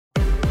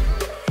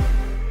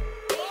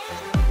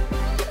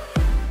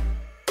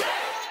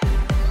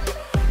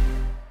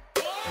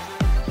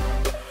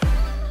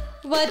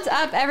What's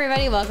up,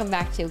 everybody? Welcome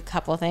back to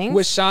Couple Things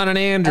with Sean and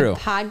Andrew, a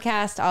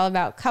podcast all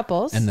about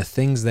couples and the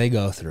things they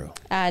go through.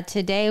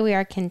 Today, we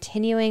are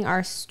continuing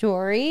our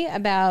story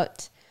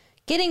about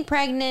getting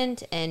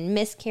pregnant and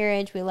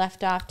miscarriage. We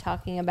left off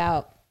talking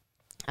about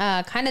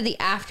kind of the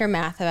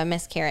aftermath of a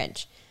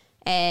miscarriage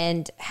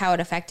and how it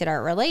affected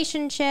our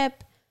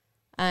relationship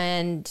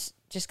and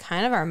just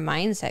kind of our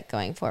mindset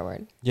going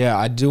forward. Yeah,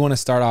 I do want to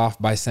start off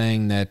by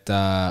saying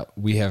that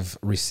we have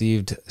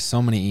received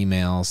so many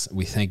emails.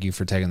 We thank you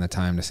for taking the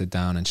time to sit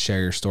down and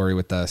share your story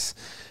with us.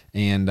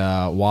 And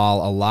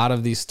while a lot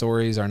of these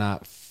stories are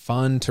not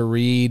fun to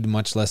read,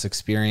 much less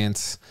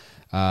experience,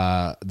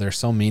 they're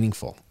so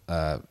meaningful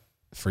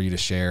for you to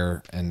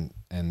share and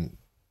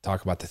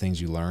talk about the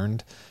things you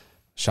learned.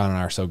 Sean and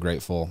I are so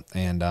grateful.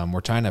 And we're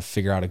trying to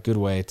figure out a good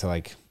way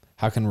to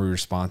how can we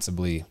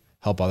responsibly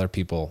help other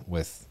people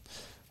with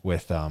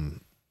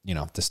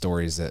the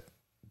stories that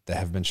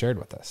have been shared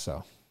with us.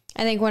 So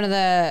I think one of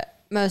the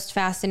most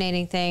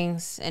fascinating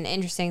things and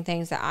interesting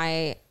things that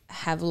I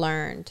have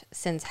learned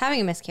since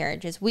having a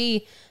miscarriage is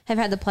we have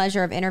had the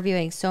pleasure of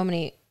interviewing so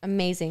many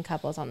amazing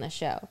couples on this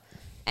show.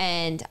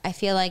 And I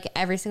feel like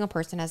every single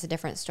person has a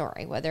different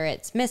story, whether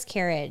it's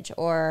miscarriage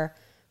or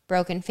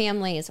broken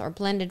families or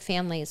blended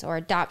families or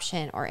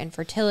adoption or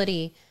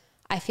infertility.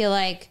 I feel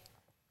like,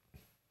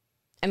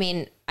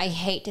 I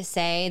hate to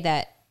say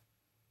that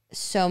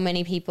so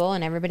many people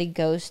and everybody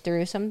goes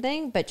through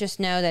something, but just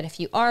know that if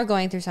you are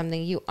going through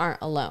something, you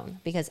aren't alone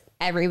because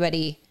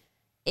everybody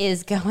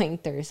is going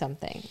through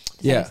something.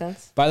 Does that make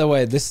sense? By the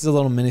way, this is a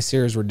little mini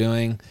series we're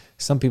doing.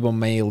 Some people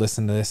may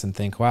listen to this and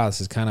think, wow, this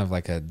is kind of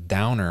like a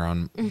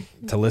downer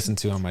to listen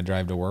to on my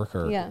drive to work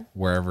or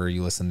wherever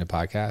you listen to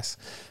podcasts.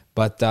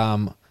 But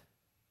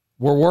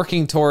we're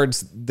working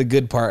towards the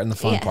good part and the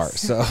fun part.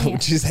 So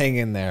just hang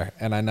in there.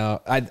 And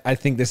I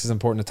think this is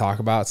important to talk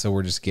about. So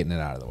we're just getting it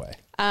out of the way.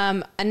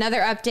 Another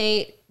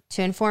update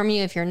to inform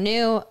you if you're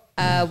new,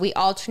 we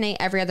alternate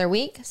every other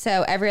week.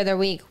 So every other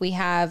week we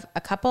have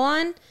a couple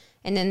on,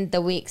 and then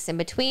the weeks in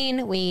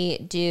between we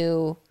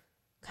do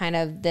kind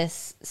of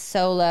this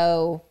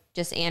solo,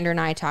 just Andrew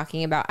and I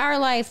talking about our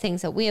life,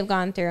 things that we have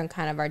gone through and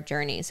kind of our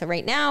journey. So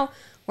right now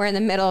we're in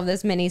the middle of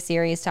this mini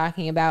series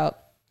talking about,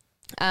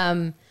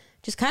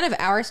 just kind of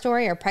our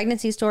story, our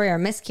pregnancy story, our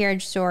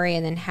miscarriage story,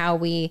 and then how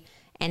we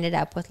ended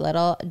up with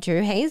little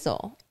Drew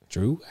Hazel.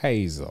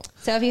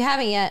 So if you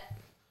haven't yet,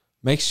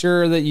 make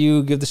sure that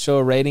you give the show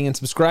a rating and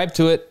subscribe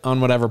to it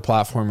on whatever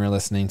platform you're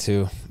listening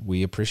to.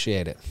 We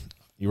appreciate it.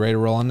 You ready to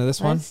roll into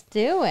this one? Let's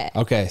do it.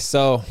 Okay,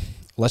 so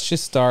let's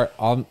just start.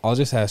 I'll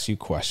just ask you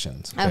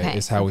questions. Okay,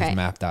 is how we've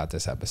mapped out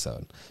this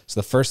episode. So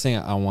the first thing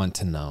I want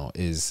to know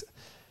is,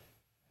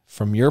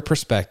 from your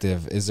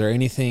perspective, is there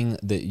anything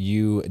that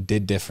you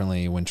did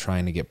differently when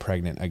trying to get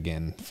pregnant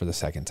again for the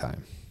second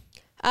time?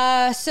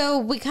 So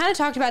we kind of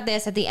talked about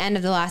this at the end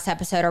of the last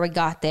episode, or we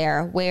got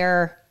there,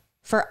 where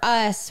for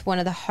us, one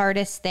of the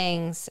hardest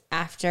things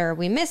after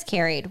we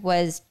miscarried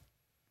was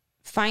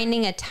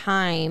finding a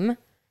time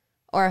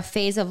or a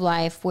phase of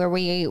life where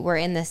we were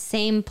in the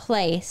same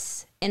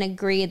place and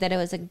agreed that it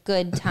was a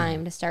good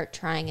time to start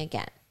trying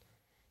again.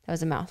 That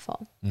was a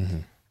mouthful. Mm-hmm.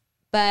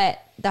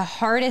 But the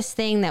hardest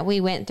thing that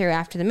we went through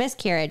after the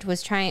miscarriage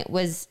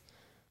was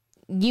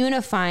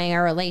unifying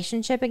our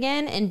relationship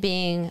again and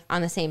being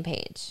on the same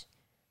page.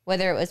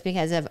 Whether it was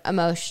because of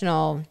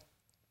emotional,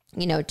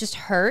 just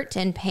hurt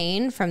and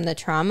pain from the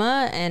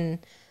trauma and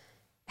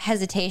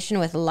hesitation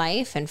with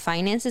life and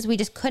finances, we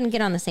just couldn't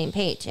get on the same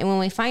page. And when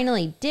we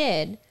finally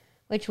did,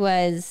 which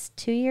was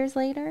 2 years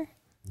later.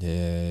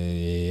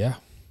 Yeah.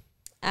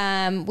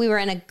 We were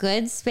in a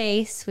good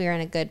space. We were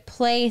in a good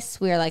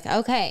place. We were like,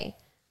 okay,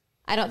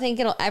 I don't think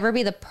it'll ever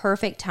be the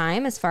perfect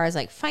time as far as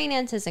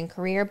finances and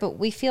career, but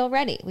we feel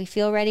ready. We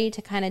feel ready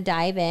to kind of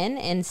dive in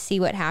and see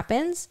what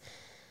happens.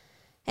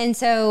 And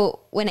so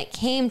when it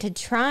came to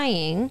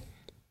trying,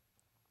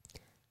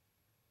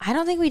 I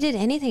don't think we did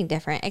anything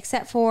different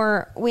except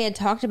for we had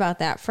talked about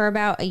that for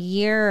about a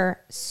year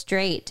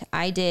straight.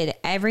 I did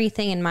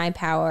everything in my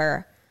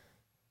power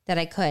that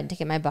I could to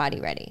get my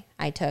body ready.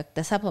 I took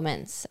the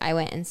supplements. I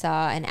went and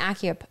saw an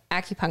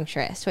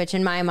acupuncturist, which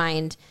in my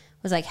mind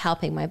was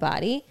helping my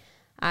body.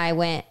 I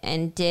went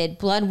and did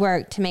blood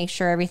work to make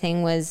sure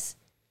everything was,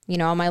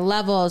 all my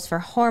levels for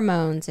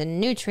hormones and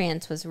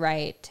nutrients was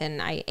right.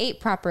 And I ate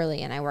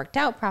properly and I worked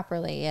out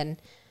properly.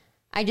 And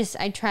I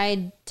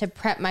tried to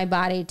prep my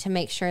body to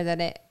make sure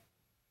that it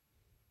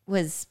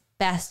was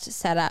best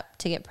set up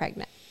to get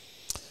pregnant.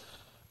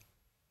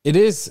 It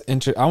is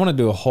interesting. I want to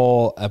do a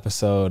whole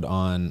episode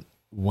on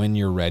when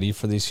you're ready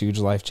for these huge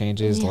life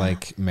changes,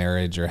 like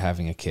marriage or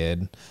having a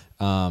kid.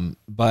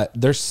 But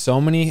there's so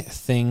many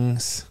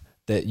things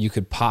that you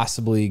could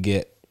possibly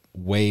get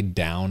weighed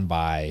down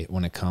by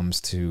when it comes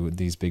to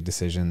these big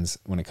decisions.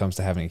 When it comes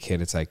to having a kid,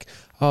 it's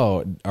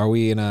oh, are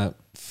we in a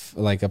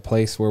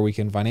place where we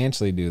can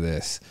financially do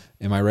this?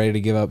 Am I ready to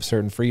give up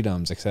certain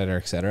freedoms, et cetera,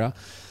 et cetera?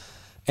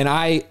 And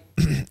I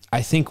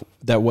think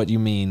that what you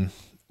mean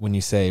when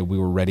you say we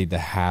were ready to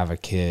have a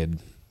kid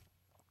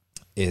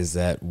is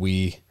that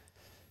we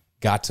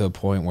got to a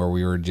point where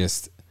we were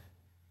just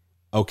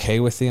okay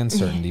with the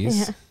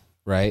uncertainties, Yeah.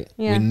 right?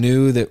 Yeah. We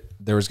knew that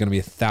there was going to be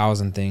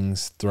 1,000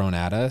 things thrown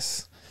at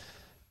us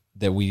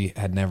that we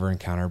had never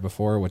encountered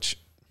before, which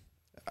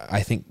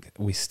I think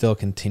we still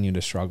continue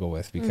to struggle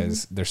with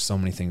because there's so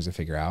many things to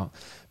figure out.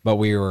 But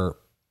we were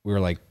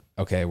like,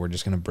 okay, we're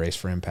just going to brace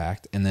for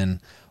impact. And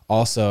then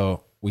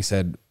also we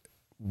said,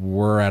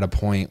 we're at a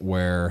point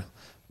where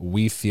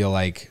we feel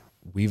like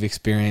we've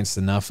experienced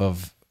enough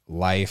of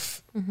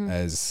life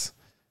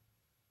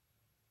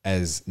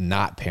as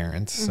not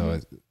parents. So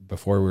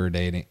before we were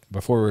dating,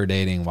 while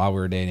we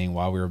were dating,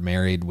 while we were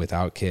married,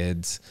 without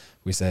kids,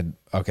 we said,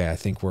 okay, I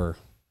think we're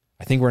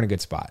in a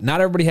good spot. Not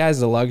everybody has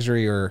the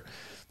luxury or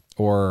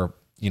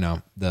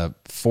the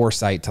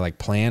foresight to like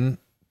plan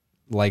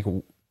like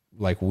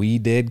we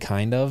did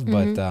kind of,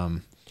 but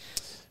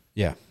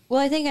yeah. Well,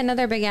 I think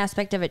another big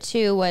aspect of it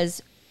too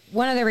was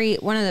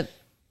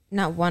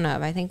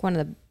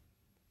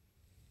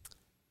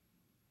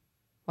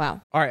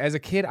wow. All right. As a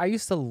kid, I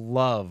used to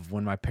love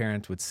when my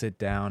parents would sit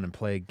down and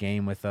play a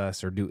game with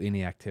us or do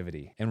any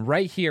activity. And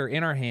right here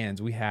in our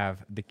hands, we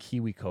have the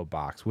KiwiCo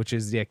box, which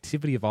is the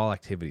activity of all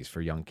activities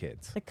for young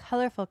kids. The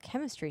colorful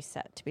chemistry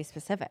set, to be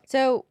specific.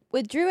 So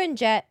with Drew and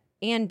Jet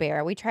and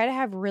Bear, we try to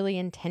have really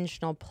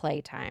intentional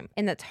playtime.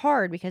 And that's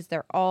hard because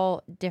they're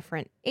all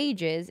different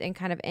ages and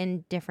kind of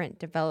in different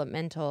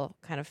developmental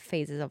kind of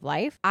phases of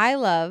life. I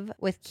love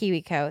with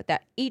KiwiCo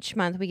that each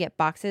month we get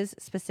boxes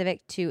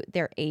specific to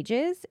their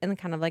ages and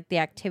kind of like the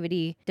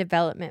activity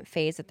development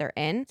phase that they're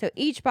in. So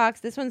each box,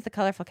 this one's the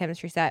colorful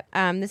chemistry set.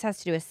 This has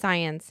to do with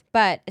science,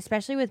 but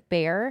especially with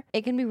Bear,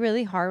 it can be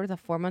really hard with a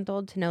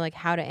 4-month-old to know like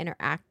how to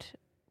interact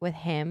with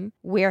him,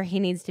 where he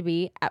needs to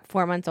be at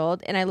 4 months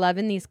old. And I love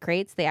in these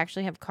crates, they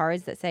actually have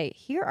cards that say,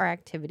 here are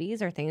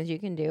activities or things you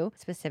can do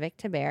specific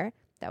to Bear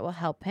that will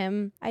help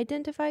him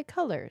identify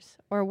colors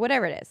or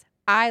whatever it is.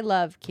 I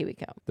love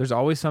KiwiCo. There's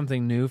always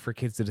something new for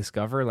kids to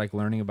discover, like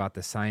learning about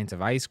the science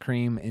of ice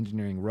cream,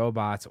 engineering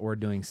robots, or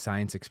doing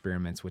science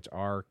experiments, which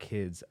our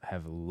kids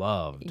have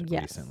loved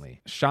recently.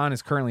 Sean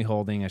is currently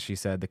holding, as she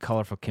said, the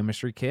colorful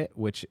chemistry kit,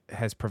 which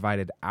has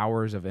provided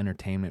hours of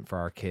entertainment for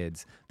our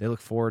kids. They look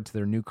forward to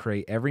their new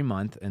crate every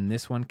month, and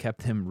this one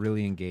kept him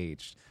really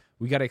engaged.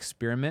 We got to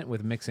experiment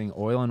with mixing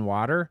oil and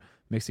water,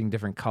 mixing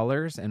different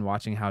colors, and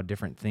watching how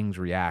different things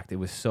react. It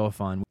was so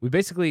fun. We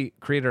basically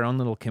created our own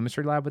little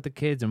chemistry lab with the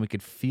kids, and we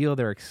could feel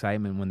their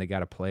excitement when they got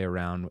to play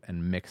around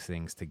and mix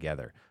things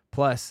together.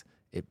 Plus,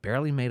 it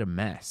barely made a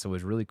mess, so it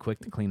was really quick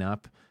to clean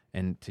up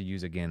and to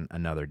use again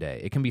another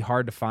day. It can be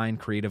hard to find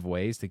creative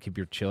ways to keep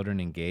your children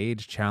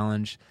engaged,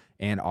 challenged,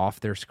 and off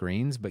their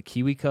screens, but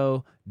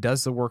KiwiCo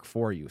does the work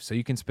for you, so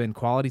you can spend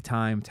quality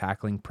time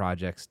tackling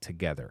projects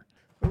together.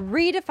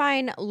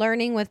 Redefine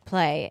learning with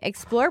play.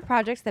 Explore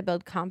projects that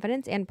build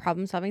confidence and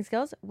problem-solving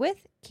skills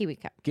with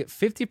KiwiCo. Get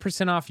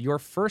 50% off your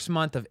first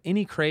month of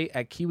any crate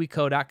at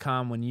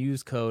kiwico.com when you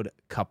use code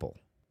COUPLE.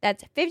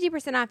 That's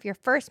 50% off your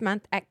first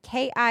month at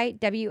kiwico.com.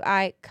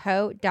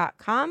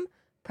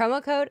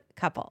 Promo code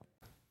COUPLE.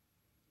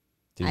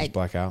 Did you just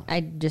black out?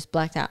 I just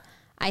blacked out.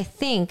 I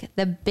think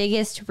the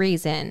biggest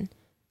reason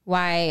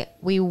why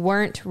we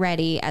weren't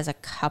ready as a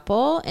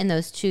couple in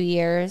those 2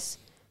 years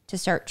to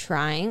start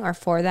trying or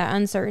for that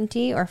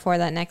uncertainty or for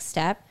that next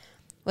step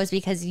was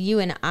because you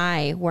and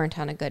I weren't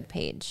on a good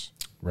page.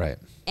 Right.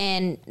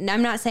 And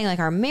I'm not saying like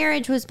our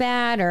marriage was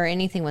bad or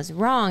anything was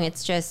wrong.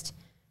 It's just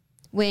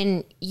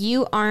when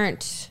you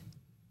aren't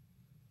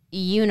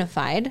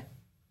unified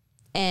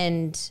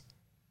and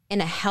in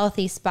a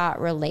healthy spot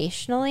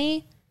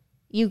relationally,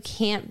 you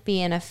can't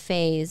be in a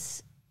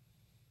phase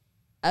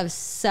of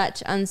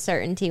such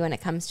uncertainty when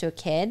it comes to a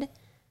kid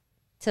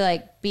to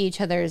like be each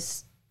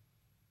other's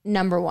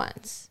number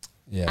ones.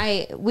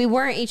 Yeah. We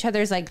weren't each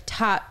other's like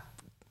top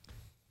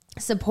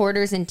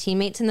supporters and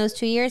teammates in those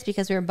 2 years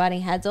because we were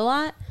butting heads a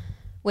lot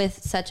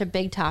with such a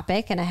big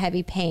topic and a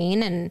heavy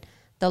pain and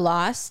the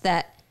loss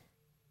that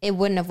it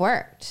wouldn't have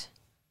worked.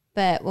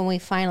 But when we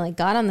finally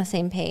got on the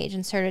same page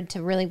and started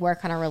to really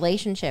work on our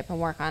relationship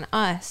and work on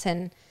us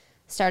and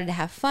started to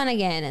have fun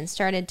again and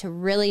started to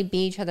really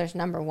be each other's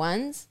number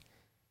ones,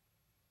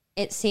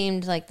 it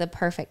seemed like the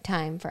perfect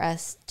time for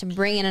us to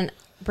bring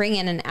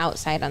in an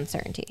outside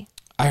uncertainty.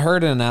 I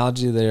heard an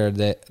analogy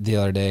the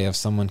other day of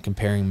someone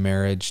comparing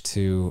marriage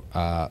to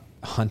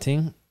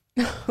hunting.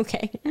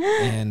 Okay.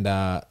 And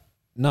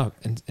no,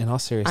 in all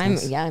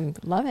seriousness, I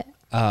love it.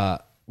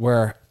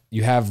 Where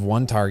you have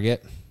one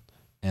target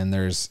and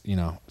there's,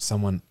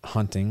 someone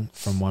hunting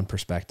from one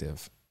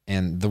perspective.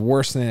 And the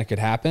worst thing that could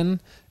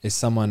happen is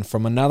someone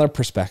from another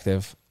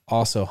perspective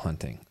also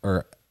hunting,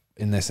 or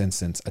in this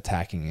instance,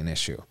 attacking an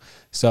issue.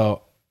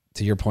 So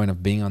to your point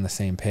of being on the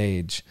same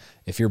page,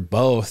 if you're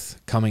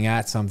both coming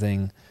at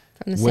something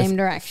from the same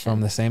direction, on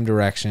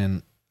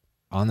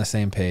the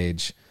same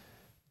page,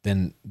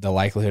 then the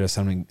likelihood of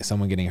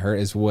someone getting hurt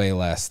is way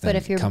less than coming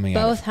at it. But if you're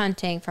both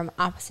hunting from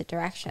opposite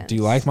directions. Do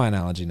you like my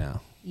analogy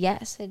now?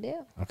 Yes, I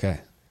do. Okay,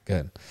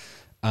 good.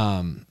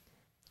 I'll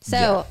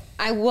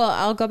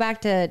go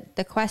back to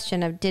the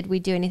question of did we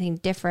do anything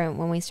different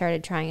when we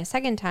started trying a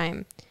second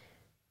time?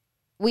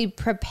 we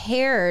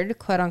prepared,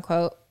 quote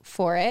unquote,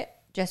 for it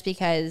just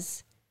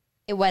because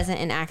it wasn't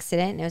an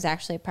accident. It was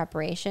actually a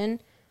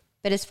preparation.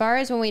 But as far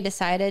as when we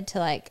decided to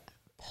like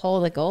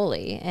pull the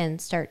goalie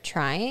and start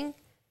trying,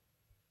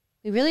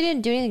 we really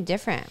didn't do anything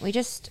different. We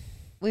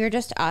were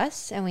just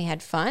us, and we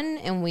had fun,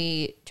 and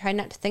we tried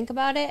not to think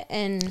about it.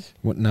 And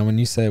now, when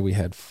you say we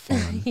had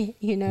fun,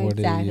 you know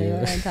exactly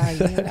what I'm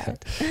talking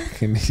about.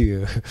 Can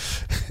you?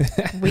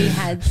 We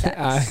had sex.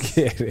 I'm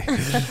kidding.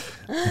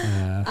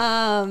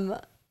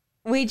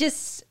 We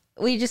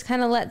just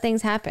kind of let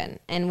things happen,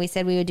 and we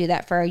said we would do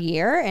that for a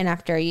year. And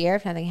after a year,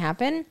 if nothing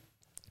happened,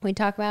 we'd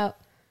talk about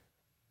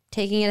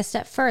taking it a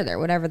step further,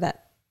 whatever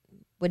that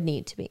would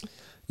need to be.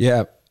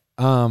 Yeah.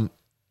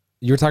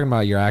 You were talking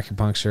about your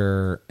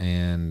acupuncture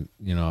and,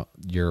 you know,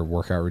 your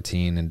workout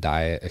routine and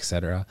diet,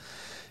 etc.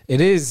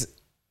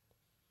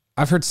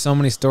 I've heard so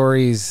many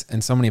stories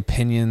and so many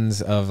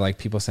opinions of like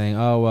people saying,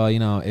 oh, well, you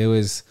know, it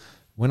was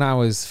when I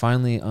was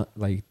finally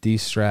like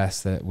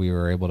de-stressed that we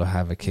were able to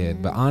have a kid.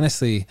 Mm-hmm. But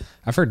honestly,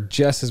 I've heard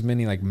just as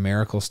many like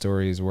miracle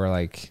stories where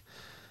like,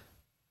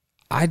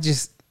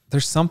 there's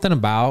something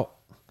about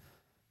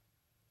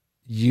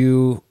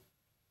you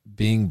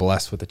being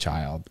blessed with a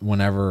child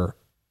whenever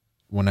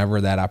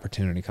that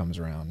opportunity comes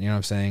around. You know what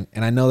I'm saying?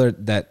 And I know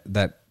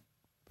that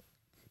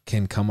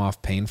can come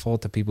off painful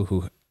to people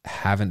who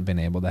haven't been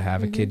able to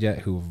have a kid yet,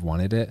 who've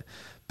wanted it.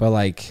 But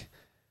like,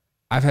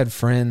 I've had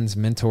friends,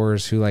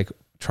 mentors who like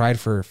tried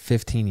for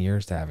 15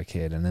 years to have a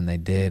kid, and then they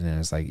did. And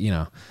it's like, you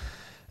know,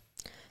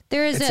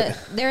 there's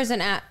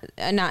not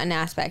an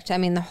aspect. I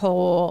mean, the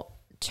whole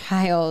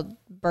child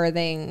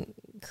birthing,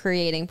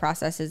 creating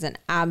process is an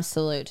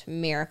absolute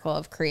miracle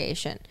of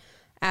creation.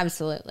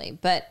 Absolutely.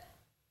 But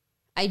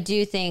I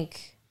do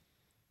think,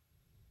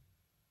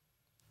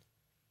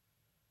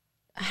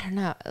 I don't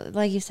know,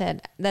 like you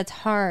said, that's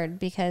hard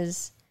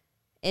because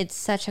it's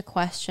such a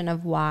question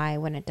of why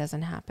when it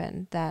doesn't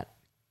happen.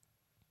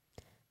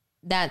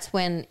 That's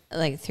when,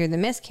 like, through the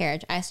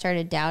miscarriage, I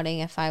started doubting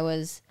if I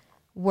was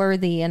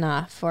worthy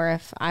enough or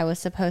if I was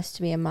supposed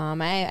to be a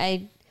mom.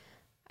 I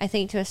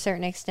think to a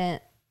certain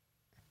extent,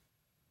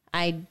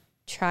 I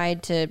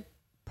tried to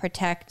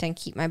protect and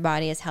keep my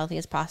body as healthy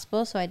as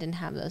possible so I didn't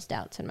have those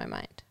doubts in my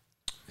mind.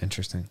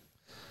 Interesting.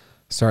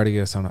 Sorry to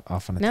get us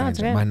off on a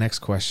tangent. My next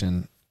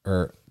question,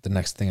 or the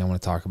next thing I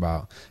want to talk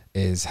about,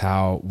 is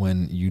how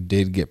when you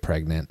did get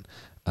pregnant,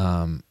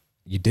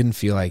 you didn't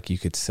feel like you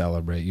could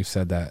celebrate. You've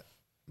said that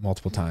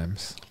multiple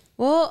times.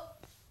 Well,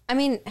 I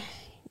mean,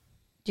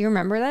 do you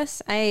remember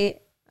this? I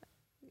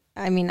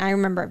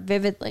remember it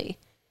vividly.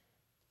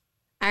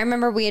 I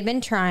remember we had been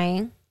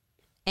trying,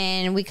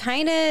 and it was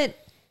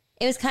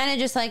kind of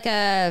just like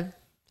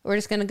we're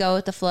just going to go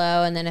with the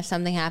flow. And then if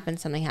something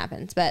happens, something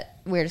happens. But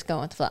we're just going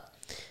with the flow.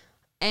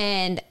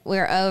 And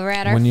we're over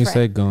at our... When you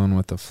say going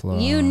with the flow...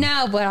 You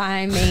know what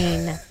I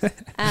mean.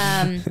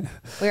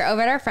 We were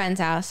over at our friend's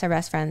house, our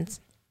best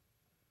friends.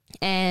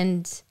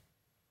 And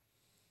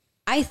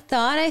I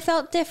thought I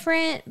felt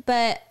different,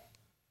 but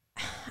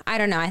I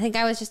don't know. I think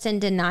I was just in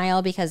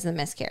denial because of the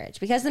miscarriage.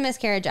 Because of the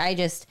miscarriage, I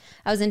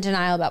was in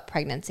denial about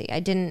pregnancy.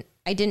 I didn't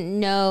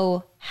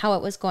know how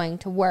it was going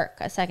to work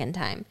a second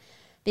time.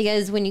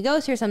 Because when you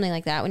go through something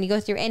like that, when you go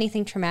through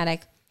anything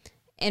traumatic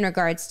in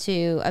regards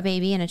to a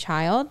baby and a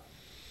child,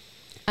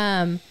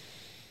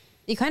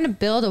 you kind of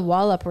build a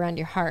wall up around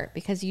your heart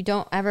because you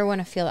don't ever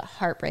want to feel that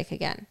heartbreak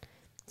again.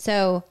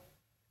 So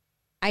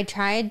I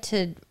tried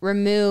to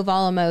remove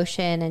all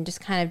emotion and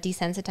just kind of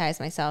desensitize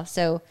myself.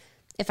 So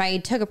if I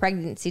took a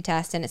pregnancy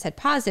test and it said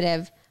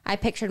positive, I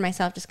pictured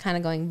myself just kind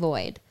of going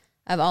void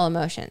of all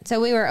emotion.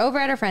 So we were over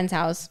at our friend's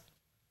house,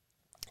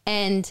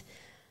 and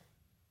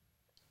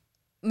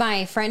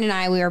my friend and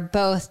I, we were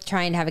both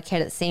trying to have a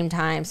kid at the same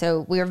time.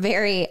 So we were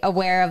very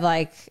aware of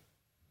like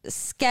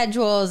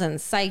schedules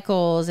and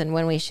cycles and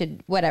when we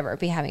should, whatever,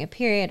 be having a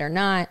period or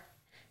not.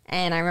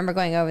 And I remember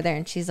going over there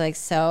and she's like,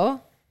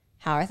 so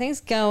how are things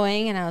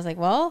going? And I was like,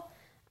 well,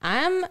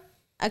 I'm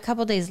a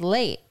couple days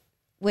late,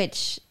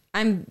 which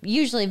I'm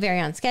usually very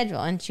on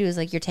schedule. And she was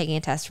like, you're taking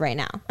a test right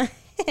now.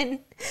 And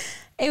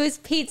it was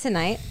pizza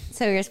night.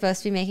 So we were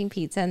supposed to be making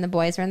pizza, and the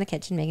boys were in the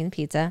kitchen making the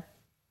pizza.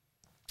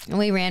 And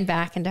we ran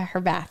back into her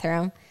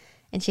bathroom,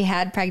 and she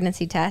had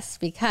pregnancy tests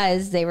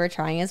because they were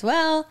trying as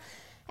well.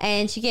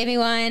 And she gave me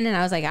one, and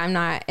I was like,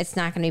 it's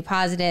not going to be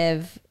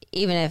positive.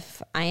 Even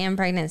if I am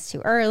pregnant, it's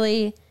too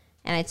early.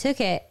 And I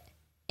took it,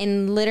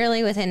 and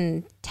literally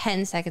within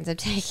 10 seconds of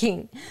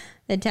taking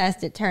the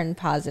test, it turned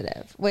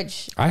positive,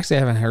 which... I actually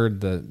haven't heard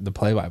the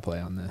play-by-play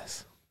on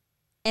this.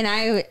 And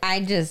I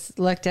just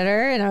looked at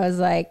her, and I was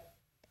like,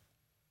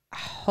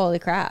 holy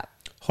crap.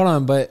 Hold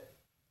on, but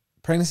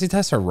pregnancy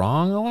tests are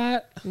wrong a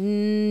lot?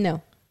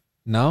 No.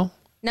 No?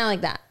 Not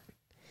like that.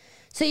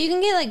 So you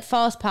can get like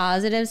false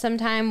positives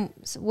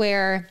sometimes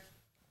where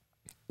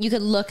you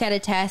could look at a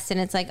test and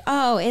it's like,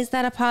 oh, is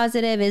that a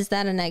positive? Is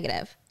that a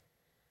negative?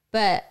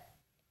 But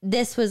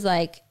this was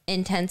like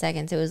in 10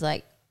 seconds, it was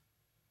like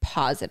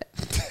positive.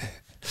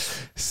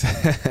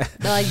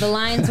 The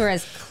lines were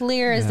as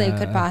clear as they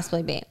could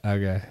possibly be.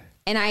 Okay.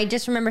 And I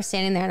just remember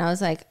standing there and I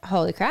was like,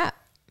 holy crap.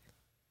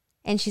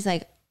 And she's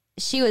like,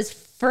 she was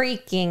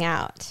freaking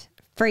out.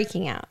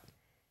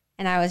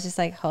 And I was just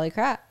like, holy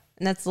crap.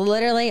 And that's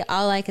literally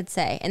all I could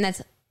say. And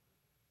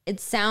it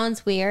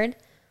sounds weird,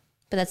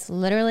 but that's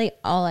literally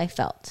all I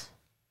felt.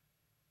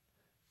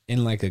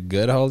 In like a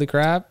good holy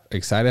crap,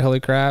 excited holy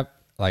crap,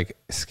 like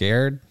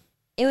scared?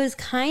 It was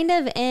kind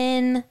of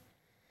in,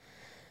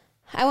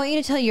 I want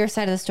you to tell your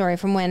side of the story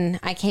from when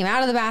I came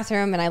out of the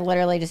bathroom and I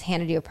literally just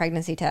handed you a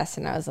pregnancy test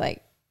and I was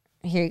like,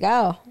 here you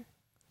go.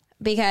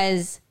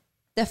 Because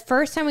the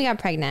first time we got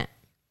pregnant,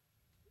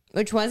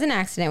 which was an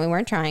accident, we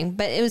weren't trying,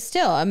 but it was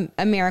still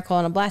a miracle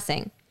and a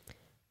blessing.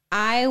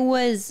 I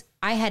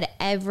had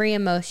every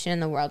emotion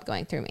in the world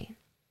going through me.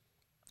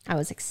 I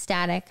was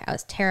ecstatic. I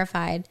was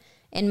terrified.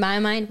 In my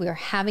mind, we were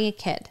having a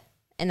kid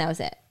and that was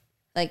it.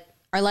 Like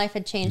our life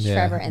had changed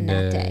forever in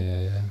that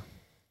day. Yeah.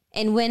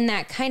 And when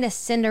that kind of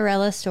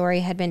Cinderella story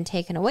had been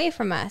taken away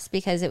from us,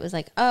 because it was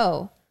like,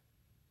 oh,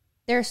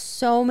 there's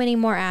so many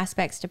more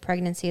aspects to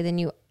pregnancy than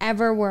you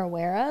ever were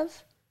aware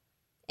of.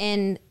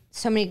 And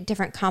so many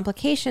different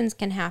complications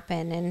can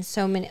happen and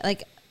so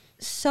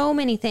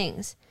many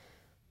things.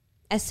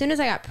 As soon as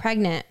I got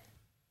pregnant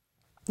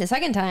the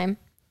second time,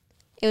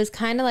 it was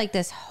kind of like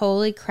this,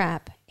 holy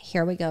crap,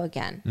 here we go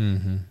again.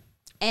 Mm-hmm.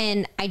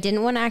 And I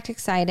didn't want to act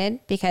excited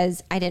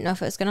because I didn't know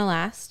if it was going to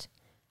last.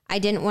 I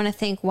didn't want to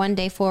think one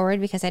day forward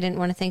because I didn't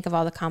want to think of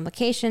all the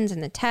complications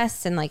and the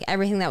tests and like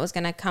everything that was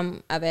going to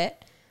come of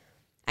it.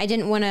 I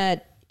didn't want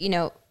to,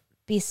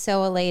 be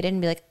so elated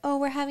and be like, oh,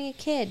 we're having a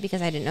kid,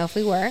 because I didn't know if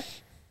we were.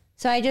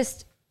 So I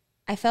just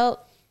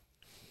felt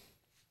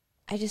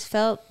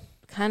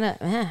kind of,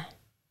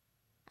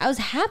 I was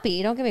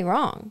happy, don't get me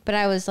wrong, but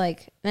I was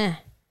like,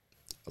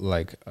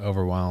 Like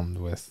overwhelmed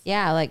with.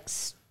 Yeah, like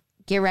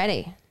get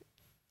ready.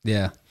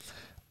 Yeah.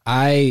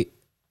 I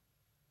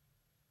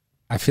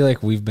feel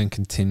like we've been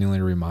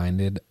continually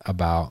reminded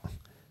about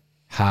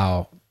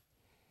how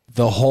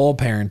the whole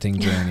parenting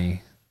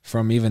journey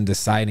from even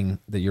deciding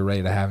that you're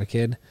ready to have a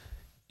kid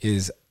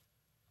is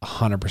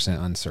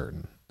 100%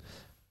 uncertain.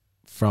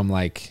 From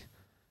like,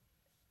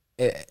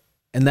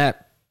 and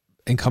that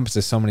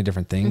encompasses so many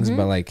different things,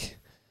 but like,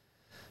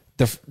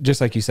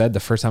 just like you said, the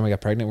first time we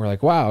got pregnant, we're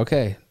like, wow,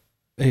 okay,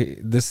 hey,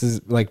 this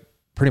is like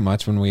pretty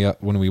much when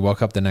we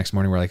woke up the next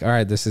morning, we're like, all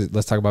right,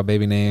 let's talk about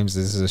baby names.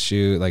 This is a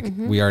shoot. Like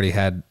we already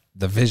had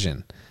the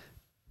vision,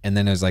 and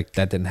then it was like,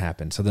 that didn't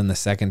happen. So then the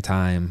second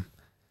time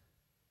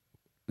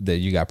that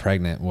you got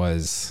pregnant it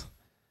was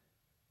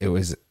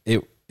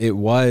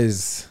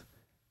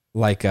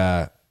like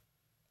I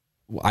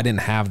didn't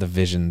have the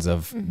visions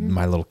of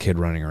my little kid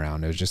running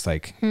around. It was just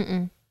like,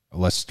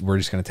 we're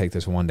just going to take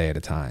this one day at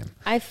a time.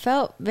 I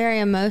felt very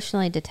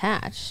emotionally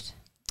detached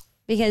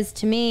because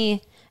to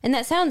me, and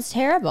that sounds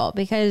terrible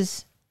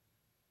because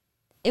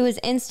it was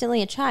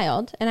instantly a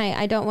child, and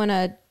I don't want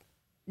to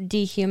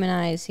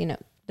dehumanize,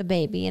 the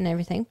baby and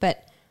everything,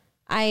 but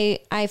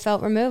I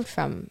felt removed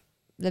from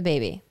the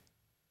baby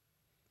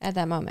at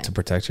that moment. To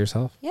protect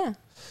yourself? Yeah.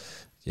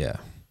 Yeah.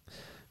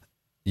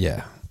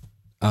 Yeah.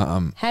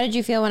 How did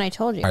you feel when I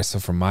told you? All right, so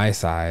from my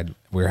side,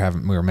 we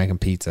were making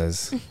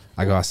pizzas.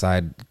 I go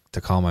outside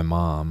to call my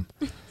mom.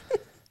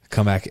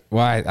 Come back.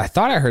 Well, I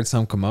thought I heard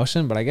some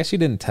commotion, but I guess you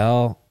didn't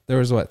tell. There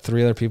was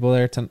 3 other people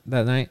there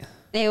that night?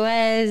 It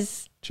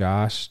was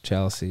Josh,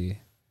 Chelsea,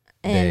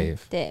 and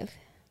Dave.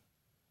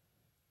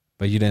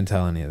 But you didn't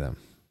tell any of them.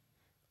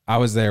 I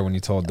was there when you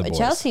told the boys.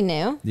 Chelsea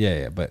knew.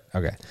 Yeah, but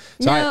okay.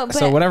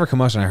 So whatever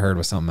commotion I heard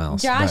was something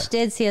else. Josh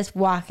did see us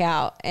walk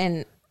out,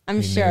 and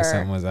I'm he sure knew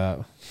something was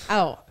up.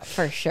 Oh,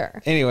 for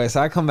sure. Anyway, so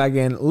I come back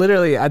in.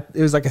 Literally, it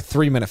was like a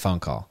 3-minute phone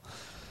call.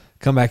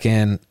 Come back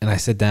in, and I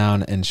sit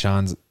down, and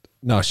Sean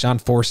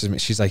forces me.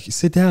 She's like,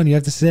 sit down. You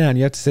have to sit down.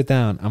 You have to sit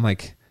down. I'm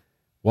like,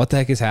 what the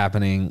heck is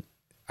happening?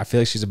 I feel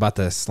like she's about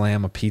to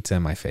slam a pizza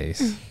in my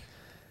face.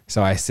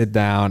 So I sit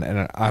down,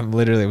 and I'm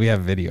literally, we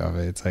have video of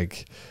it. It's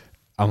like,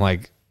 I'm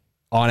like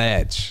on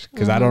edge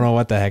because I don't know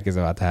what the heck is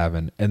about to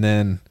happen. And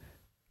then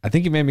I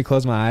think you made me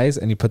close my eyes,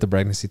 and you put the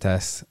pregnancy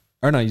test.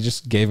 Or no, you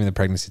just gave me the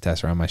pregnancy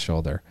test around my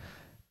shoulder.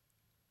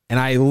 And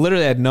I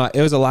literally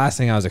it was the last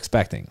thing I was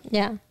expecting.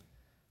 Yeah.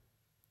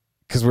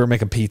 Because we were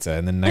making pizza,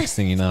 and the next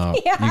thing you know,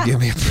 you give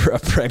me a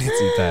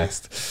pregnancy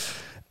test.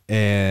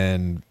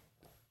 And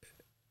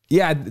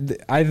yeah,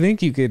 I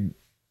think you could,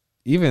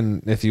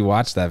 even if you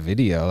watch that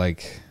video,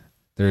 like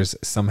there's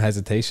some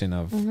hesitation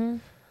of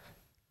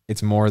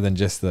it's more than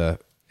just the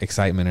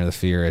excitement or the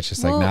fear. It's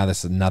just like, now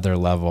this is another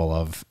level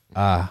of,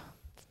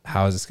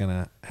 how is this going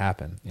to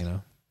happen?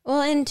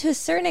 Well, and to a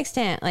certain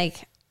extent,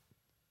 like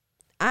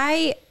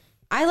I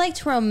like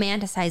to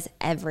romanticize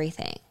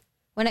everything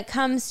when it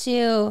comes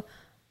to,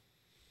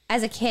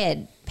 as a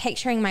kid,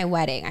 picturing my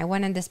wedding. I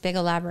wanted this big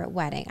elaborate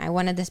wedding. I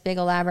wanted this big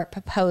elaborate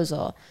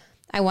proposal.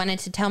 I wanted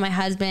to tell my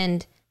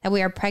husband that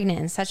we are pregnant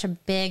in such a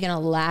big and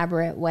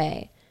elaborate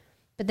way.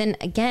 But then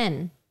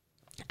again,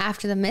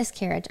 after the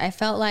miscarriage, I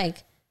felt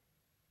like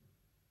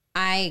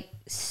I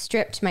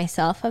stripped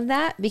myself of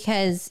that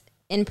because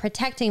in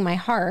protecting my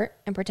heart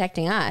and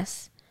protecting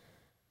us,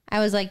 I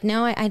was like,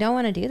 no, I don't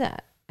want to do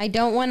that. I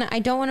don't want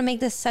to make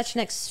this such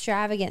an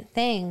extravagant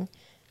thing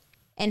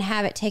and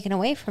have it taken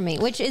away from me,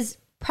 which is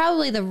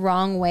probably the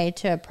wrong way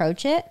to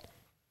approach it,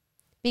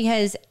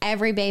 because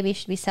every baby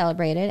should be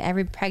celebrated.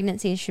 Every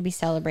pregnancy should be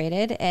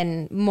celebrated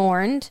and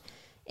mourned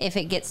if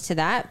it gets to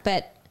that.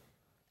 But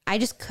I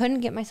just couldn't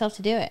get myself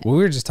to do it. Well,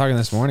 we were just talking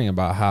this morning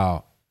about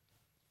how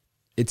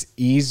it's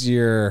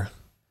easier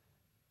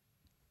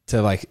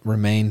to like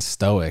remain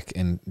stoic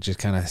and just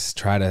kind of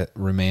try to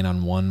remain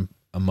on one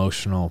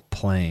emotional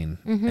plane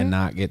and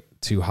not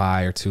get too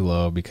high or too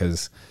low,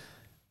 because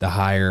the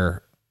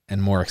higher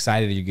and more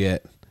excited you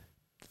get,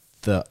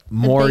 the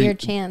more bigger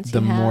chance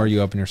the you more have.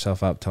 you open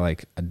yourself up to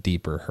like a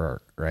deeper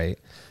hurt, right?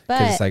 But-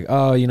 Because it's like,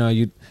 oh, you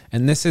know,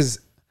 and this is,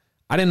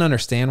 I didn't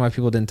understand why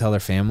people didn't tell their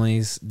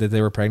families that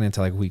they were pregnant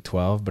until like week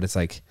 12, but it's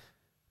like,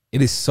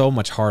 it is so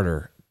much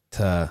harder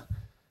to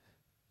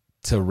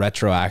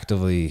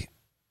retroactively,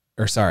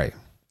 or sorry,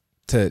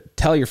 to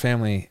tell your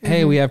family,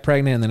 hey, we have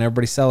pregnant, and then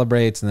everybody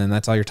celebrates, and then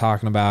that's all you're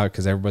talking about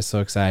because everybody's so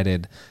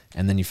excited,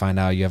 and then you find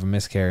out you have a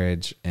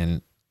miscarriage,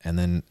 and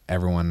then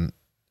everyone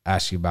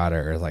asks you about it,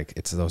 or like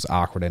it's those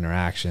awkward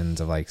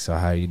interactions of like, so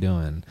how are you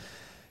doing?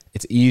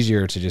 It's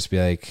easier to just be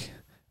like,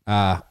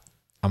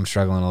 I'm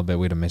struggling a little bit.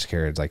 We had a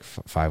miscarriage like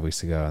 5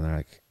 weeks ago, and they're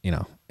like, you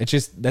know, it's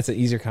just, that's an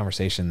easier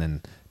conversation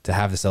than to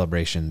have the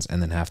celebrations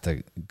and then have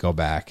to go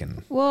back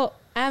and. Well,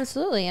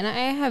 absolutely. And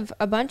I have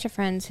a bunch of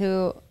friends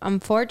who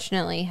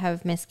unfortunately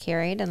have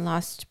miscarried and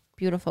lost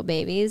beautiful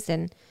babies,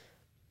 and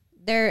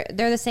they're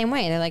the same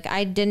way. They're like,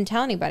 I didn't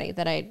tell anybody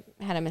that I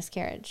had a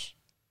miscarriage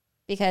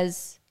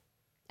because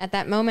at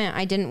that moment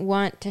I didn't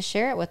want to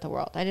share it with the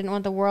world. I didn't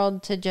want the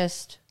world to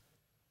just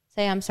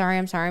say, I'm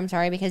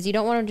sorry, because you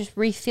don't want to just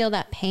re-feel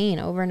that pain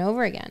over and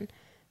over again.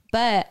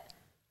 But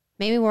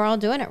maybe we're all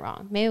doing it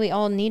wrong. Maybe we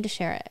all need to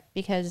share it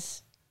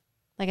because,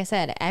 like I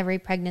said, every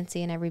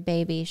pregnancy and every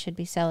baby should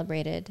be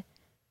celebrated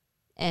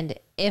and,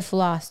 if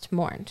lost,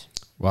 mourned.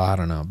 Well, I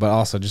don't know. But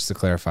also, just to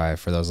clarify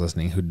for those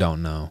listening who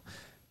don't know,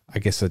 I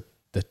guess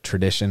the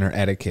tradition or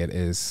etiquette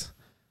is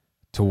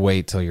to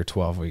wait till you're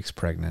 12 weeks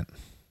pregnant.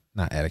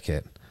 Not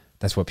etiquette.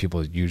 That's what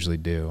people usually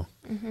do,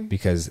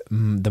 because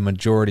the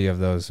majority of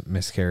those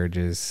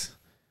miscarriages,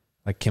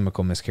 like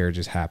chemical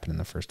miscarriages, happen in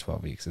the first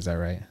 12 weeks. Is that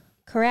right?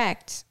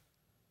 Correct.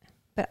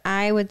 But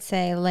I would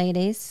say,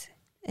 ladies,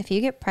 if you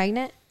get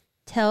pregnant,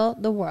 tell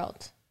the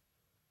world.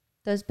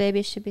 Those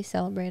babies should be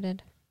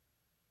celebrated.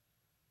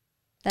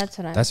 That's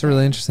what I'm That's saying. a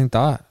really interesting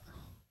thought.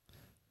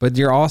 But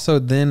you're also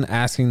then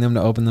asking them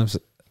to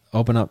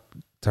open up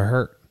to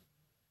hurt.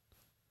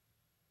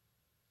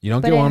 You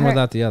don't But get it one hurt-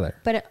 without the other.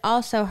 But it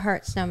also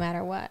hurts no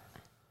matter what.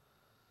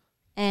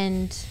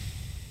 And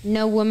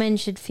no woman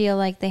should feel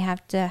like they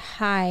have to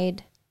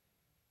hide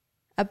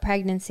a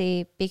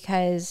pregnancy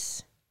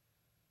because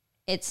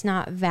it's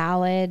not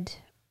valid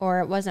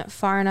or it wasn't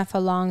far enough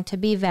along to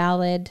be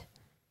valid.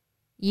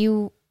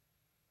 You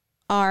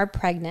are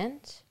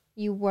pregnant.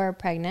 You were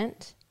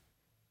pregnant.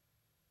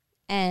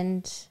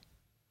 And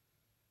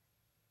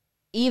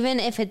even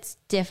if it's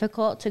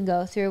difficult to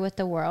go through with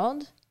the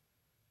world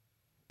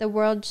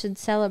should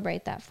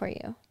celebrate that for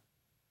you.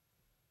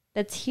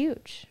 That's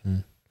huge.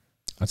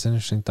 That's an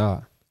interesting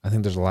thought. I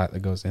think there's a lot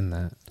that goes in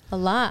that. A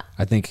lot.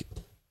 I think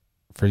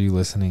for you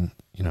listening,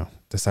 you know,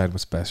 decide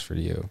what's best for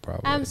you,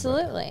 probably.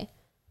 Absolutely.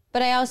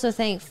 But I also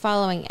think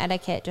following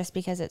etiquette just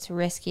because it's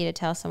risky to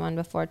tell someone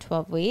before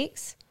 12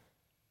 weeks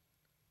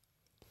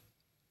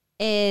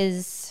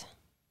is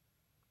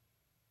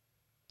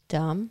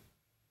dumb.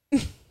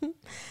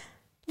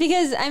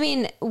 Because, I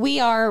mean, we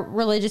are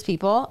religious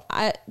people.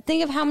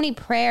 Think of how many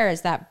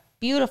prayers that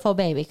beautiful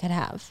baby could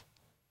have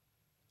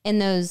in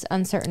those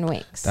uncertain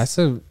weeks. That's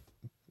a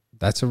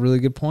really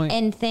good point.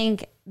 And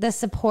think the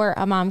support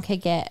a mom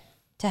could get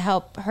to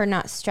help her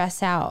not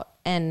stress out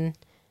and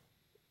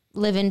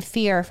live in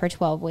fear for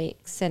 12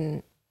 weeks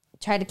and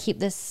try to keep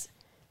this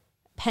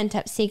pent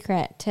up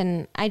secret.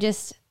 And I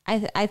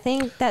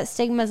think that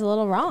stigma is a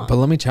little wrong. But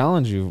let me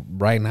challenge you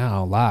right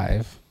now,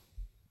 live.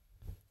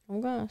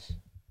 Oh gosh.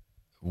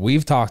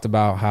 We've talked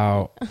about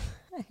how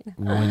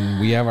when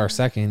we have our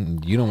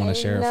second, you don't want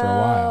to share it for a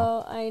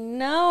while. I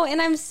know.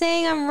 And I'm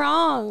saying I'm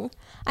wrong.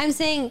 I'm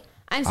saying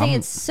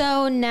it's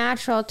so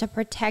natural to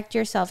protect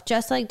yourself.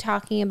 Just like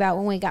talking about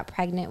when we got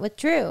pregnant with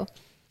Drew,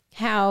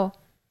 how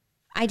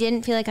I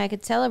didn't feel like I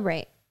could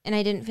celebrate and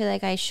I didn't feel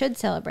like I should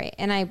celebrate.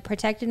 And I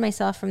protected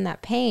myself from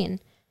that pain.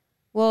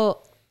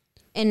 Well,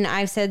 and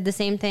I've said the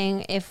same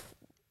thing if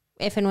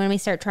and when we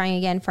start trying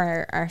again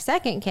for our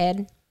second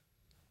kid.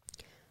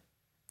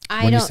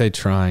 When you say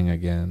trying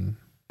again,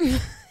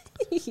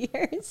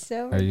 you're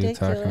so ridiculous. are you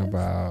talking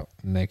about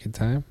naked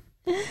time?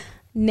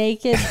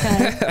 Naked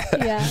time.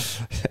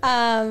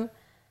 Yeah.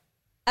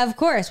 Of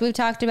course, we've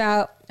talked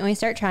about when we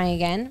start trying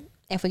again,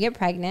 if we get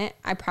pregnant,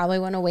 I probably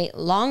want to wait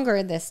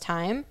longer this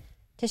time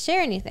to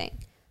share anything.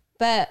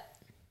 But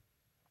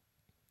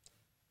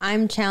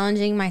I'm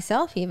challenging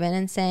myself even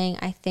and saying,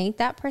 I think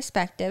that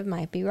perspective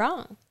might be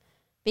wrong.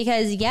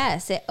 Because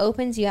yes, it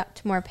opens you up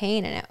to more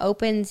pain and it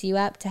opens you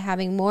up to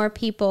having more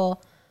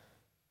people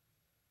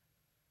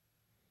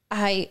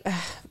I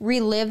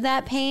relive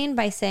that pain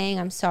by saying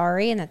I'm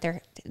sorry and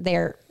that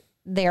they're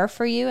there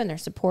for you and they're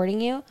supporting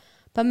you.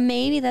 But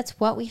maybe that's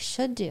what we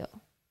should do.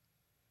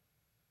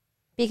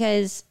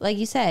 Because like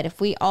you said, if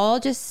we all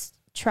just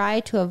try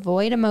to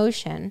avoid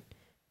emotion,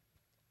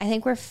 I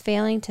think we're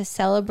failing to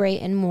celebrate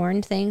and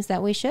mourn things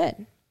that we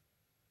should.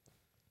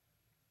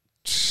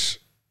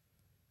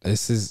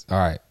 This is all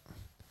right.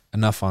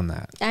 Enough on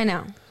that. I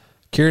know.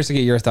 Curious to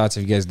get your thoughts.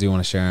 If you guys do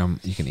want to share them,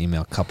 you can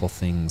email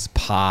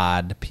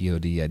couplethingspod,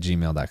 P-O-D,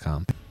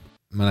 @gmail.com.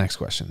 My next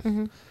question.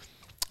 Mm-hmm.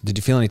 Did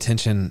you feel any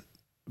tension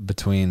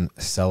between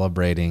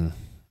celebrating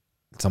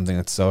something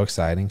that's so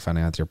exciting,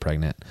 finding out you're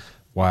pregnant,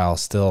 while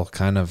still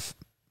kind of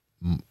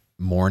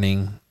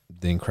mourning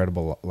the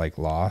incredible like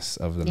loss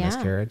of the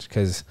miscarriage?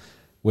 Because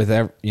with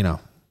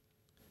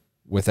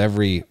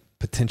every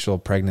potential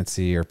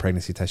pregnancy or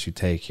pregnancy test you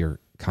take, you're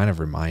kind of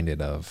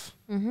reminded of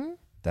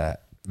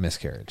that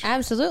miscarriage.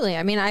 Absolutely.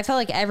 I mean, I felt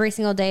like every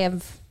single day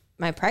of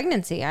my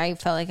pregnancy, I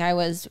felt like I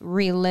was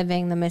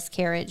reliving the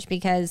miscarriage,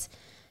 because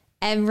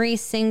every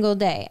single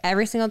day,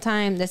 every single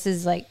time, this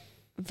is like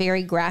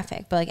very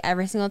graphic, but like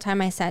every single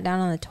time I sat down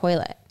on the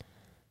toilet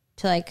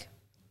to like,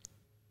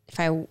 if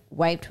I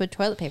wiped with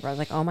toilet paper, I was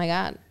like, oh my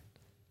God,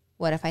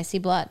 what if I see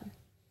blood?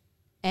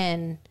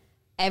 And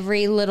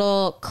every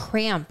little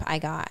cramp I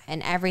got,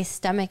 and every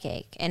stomach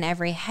ache, and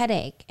every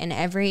headache, and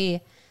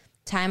every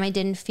time I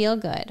didn't feel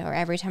good, or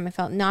every time I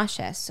felt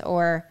nauseous,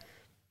 or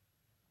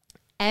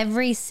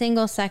every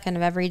single second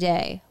of every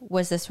day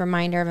was this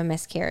reminder of a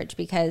miscarriage,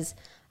 because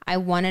I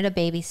wanted a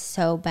baby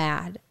so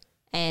bad.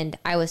 And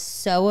I was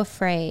so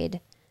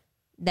afraid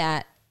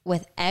that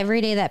with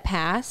every day that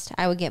passed,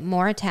 I would get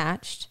more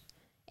attached,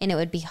 and it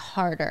would be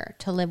harder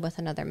to live with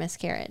another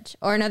miscarriage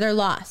or another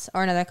loss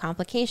or another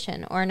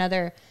complication or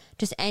another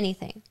just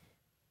anything.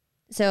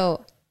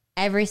 So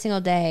every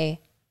single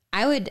day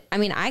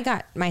I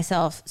got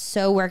myself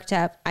so worked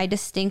up. I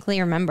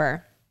distinctly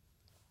remember,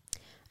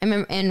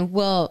 and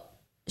we'll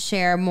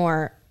share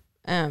more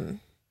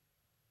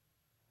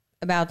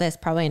about this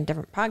probably in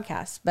different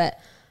podcasts, but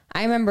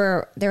I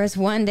remember there was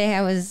one day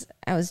I was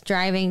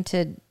driving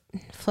to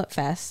Flip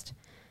Fest,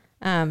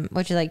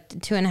 which is like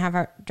 2.5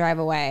 hour drive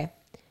away.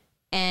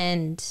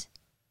 And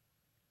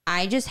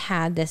I just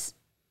had this,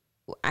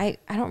 I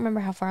don't remember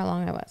how far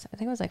along I was. I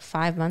think it was like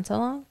 5 months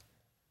along.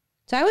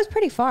 So I was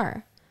pretty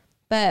far,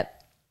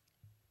 but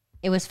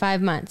it was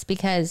 5 months,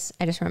 because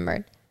I just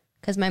remembered,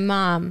 because my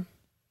mom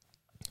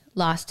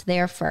lost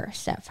their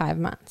first at 5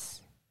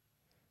 months.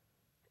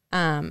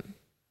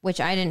 Which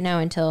I didn't know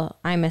until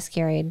I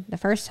miscarried the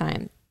first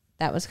time.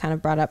 That was kind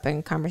of brought up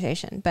in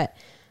conversation. But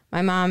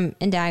my mom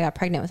and dad got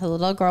pregnant with a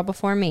little girl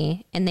before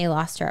me, and they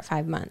lost her at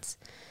 5 months.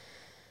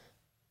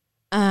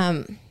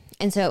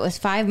 And so it was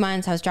 5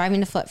 months. I was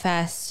driving to Flip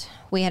Fest.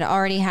 We had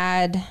already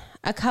had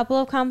a couple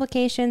of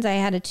complications. I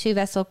had a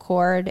 2-vessel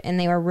cord, and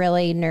they were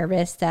really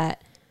nervous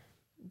that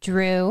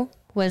Drew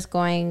was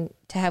going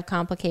to have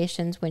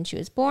complications when she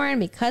was born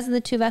because of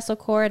the 2-vessel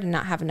cord and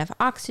not have enough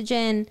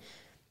oxygen,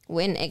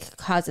 when it could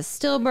cause a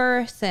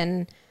stillbirth,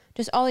 and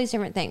just all these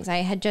different things. I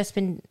had just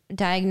been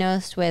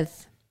diagnosed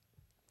with,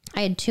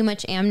 I had too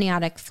much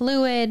amniotic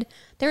fluid.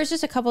 There was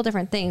just a couple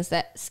different things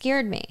that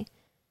scared me.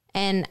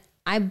 And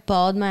I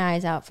bawled my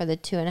eyes out for the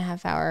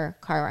 2.5 hour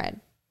car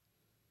ride,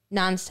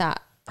 nonstop,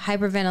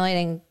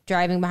 hyperventilating,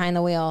 driving behind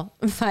the wheel,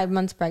 5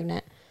 months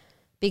pregnant,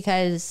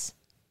 because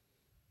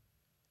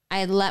I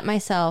had let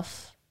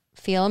myself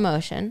feel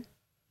emotion,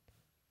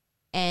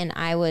 and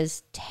I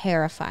was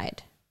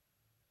terrified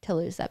to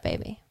lose that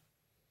baby.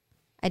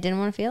 I didn't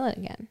want to feel it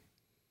again.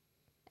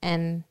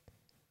 And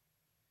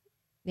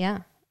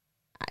yeah,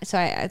 so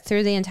I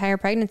through the entire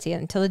pregnancy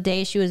until the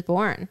day she was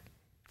born,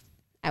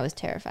 I was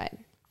terrified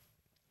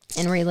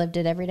and relived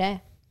it every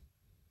day.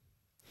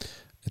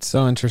 It's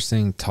so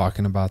interesting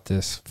talking about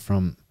this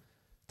from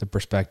the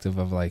perspective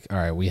of like, all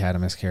right, we had a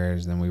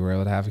miscarriage, then we were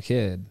able to have a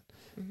kid.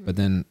 Mm-hmm. But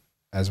then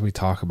as we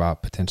talk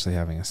about potentially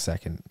having a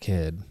second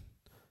kid,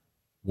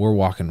 we're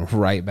walking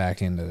right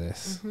back into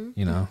this,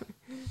 you know?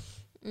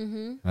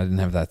 Mm-hmm. I didn't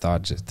have that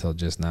thought till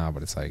just now,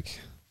 but it's like,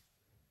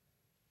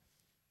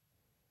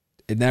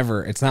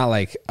 it's not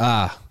like,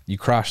 you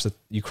crossed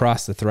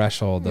the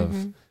threshold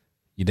of,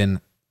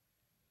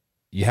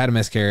 you had a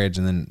miscarriage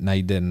and then now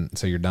you didn't,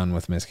 so you're done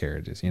with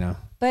miscarriages, you know?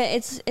 But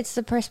it's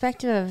the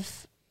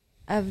perspective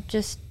of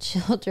just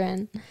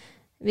children,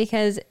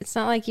 because it's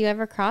not like you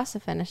ever cross a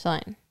finish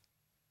line.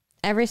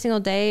 Every single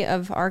day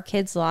of our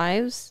kids'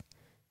 lives,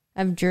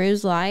 of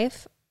Drew's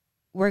life,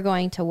 we're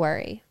going to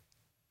worry.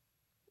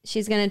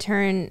 She's going to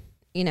turn,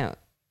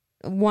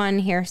 1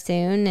 here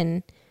soon,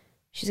 and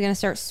she's going to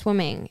start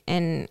swimming,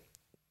 and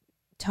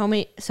so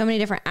many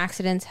different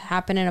accidents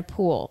happen in a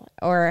pool,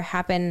 or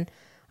happen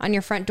on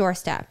your front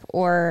doorstep,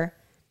 or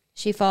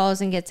she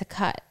falls and gets a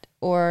cut,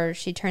 or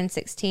she turns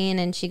 16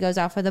 and she goes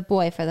off with a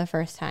boy for the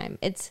first time.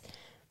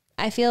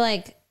 I feel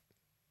like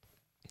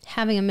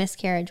having a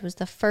miscarriage was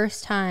the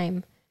first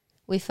time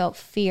we felt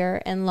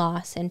fear and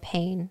loss and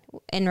pain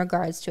in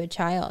regards to a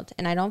child.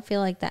 And I don't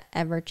feel like that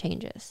ever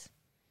changes.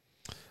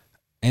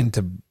 And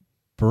to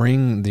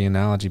bring the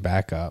analogy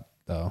back up,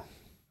 though,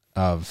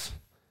 of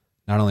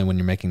not only when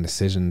you're making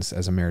decisions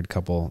as a married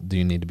couple, do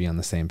you need to be on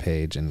the same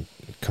page and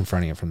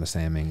confronting it from the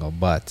same angle,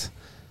 but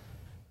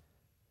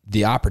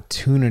the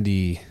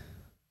opportunity,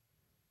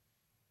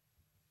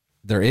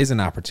 there is an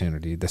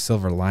opportunity, the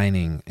silver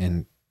lining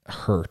and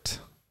hurt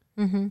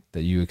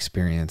that you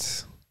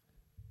experience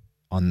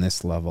on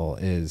this level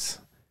is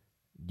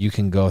you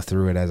can go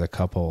through it as a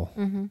couple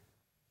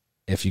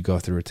if you go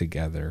through it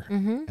together.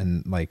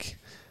 And like,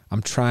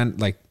 I'm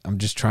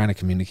just trying to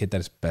communicate that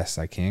as best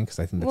I can, because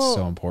I think that's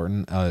so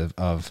important.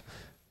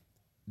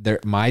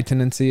 My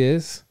tendency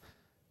is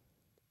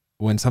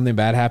when something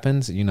bad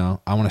happens, you know,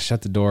 I want to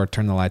shut the door,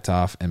 turn the lights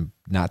off, and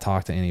not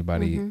talk to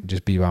anybody,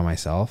 just be by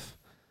myself.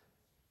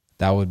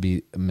 That would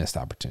be a missed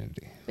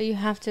opportunity. But you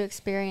have to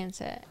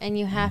experience it, and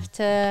you have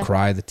to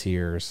cry the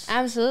tears.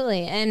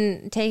 Absolutely.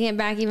 And taking it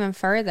back even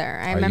further.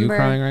 Are you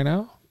crying right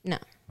now? No.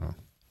 Oh.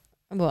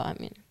 Well, I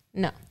mean,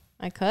 no.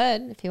 I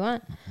could if you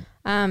want.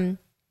 I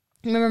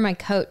remember my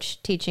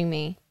coach teaching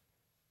me.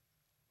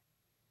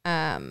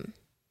 I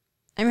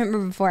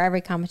remember before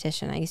every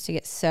competition, I used to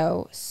get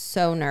so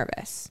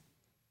nervous.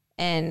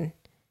 And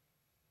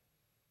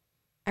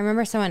I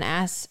remember someone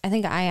asked, I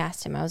think I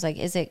asked him, I was like,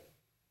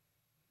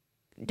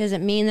 does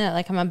it mean that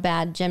like I'm a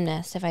bad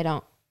gymnast if I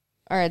don't,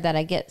 or that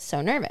I get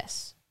so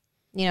nervous?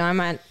 You know, I'm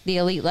at the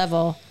elite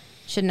level.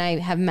 Shouldn't I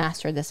have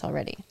mastered this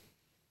already?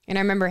 And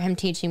I remember him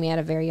teaching me at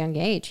a very young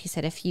age. He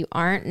said, if you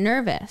aren't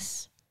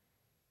nervous,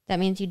 that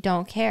means you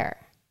don't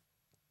care.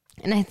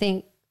 And I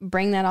think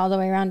bring that all the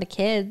way around to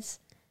kids.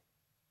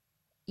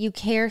 You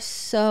care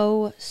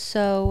so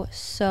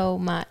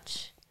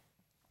much.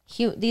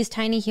 These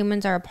tiny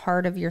humans are a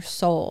part of your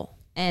soul,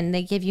 and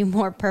they give you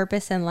more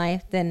purpose in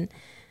life than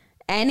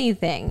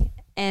anything.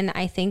 And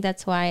I think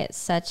that's why it's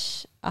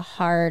such a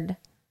hard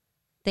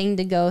thing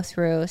to go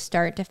through,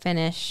 start to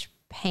finish,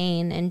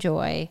 pain and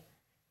joy,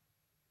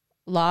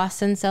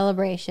 loss and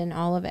celebration,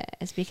 all of it.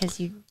 It's because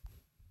you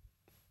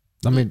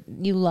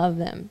love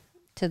them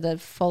to the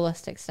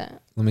fullest extent.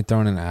 Let me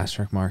throw in an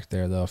asterisk mark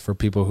there, though, for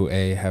people who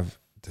A, have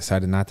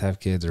decided not to have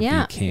kids, or B,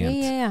 can't.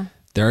 Yeah.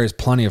 There is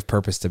plenty of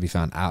purpose to be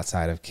found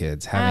outside of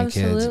kids. Having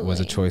kids was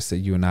a choice that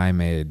you and I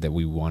made, that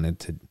we wanted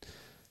to,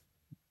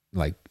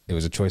 like, it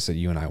was a choice that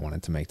you and I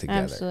wanted to make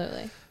together.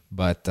 Absolutely.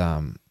 But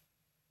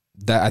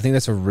I think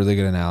that's a really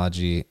good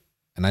analogy,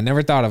 and I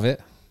never thought of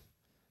it.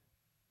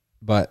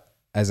 But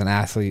as an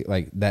athlete,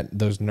 like that,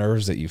 those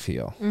nerves that you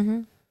feel,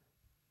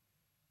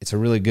 it's a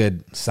really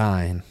good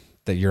sign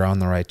that you're on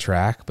the right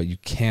track. But you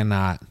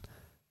cannot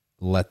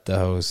let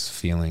those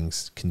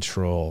feelings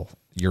control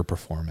your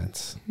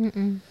performance.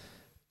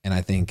 And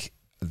I think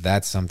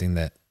that's something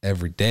that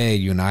every day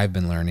you and I have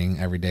been learning.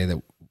 Every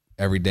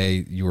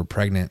day you were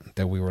pregnant,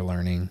 that we were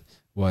learning,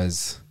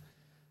 was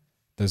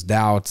those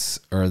doubts,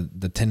 or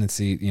the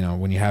tendency, you know,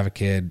 when you have a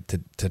kid,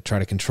 to try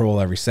to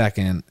control every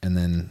second, and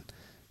then,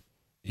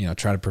 you know,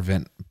 try to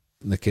prevent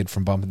the kid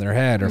from bumping their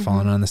head or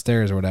falling on the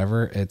stairs or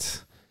whatever.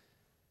 It's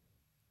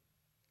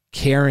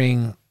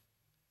caring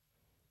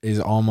is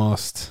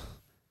almost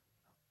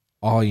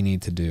all you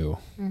need to do,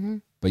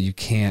 but you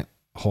can't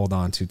hold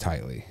on too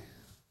tightly,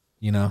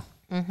 you know?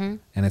 And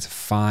it's a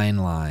fine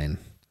line,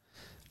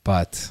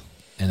 but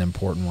an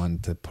important one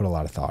to put a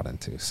lot of thought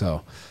into.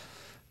 So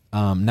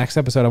next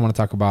episode, I want to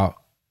talk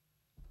about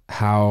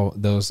how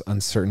those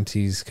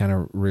uncertainties kind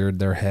of reared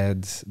their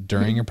heads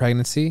during your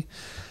pregnancy.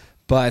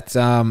 But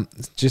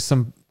just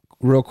some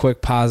real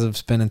quick positive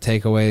spin and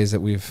takeaways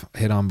that we've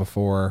hit on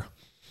before.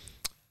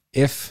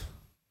 If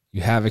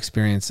you have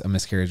experienced a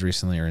miscarriage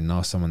recently, or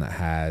know someone that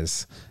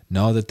has,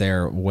 know that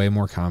they're way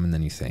more common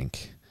than you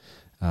think.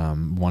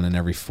 1 in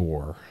every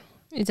 4.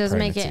 It doesn't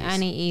make it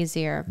any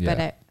easier, but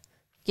it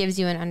gives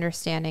you an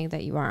understanding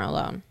that you aren't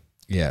alone.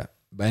 Yeah.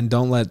 And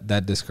don't let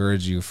that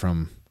discourage you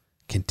from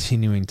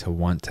continuing to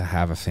want to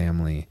have a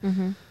family.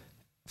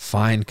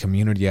 Find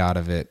community out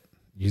of it.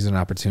 Use an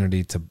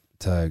opportunity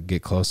to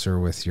get closer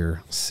with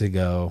your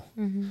SIGO.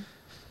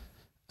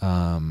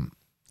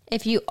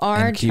 If you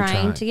are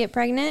trying to get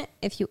pregnant,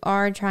 if you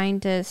are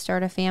trying to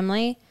start a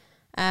family,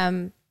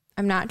 I'm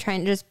not trying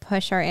to just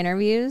push our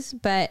interviews,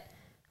 but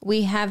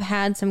we have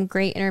had some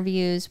great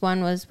interviews.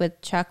 One was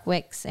with Chuck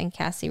Wicks and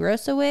Cassie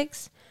Rosa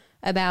Wicks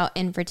about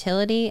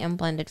infertility and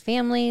blended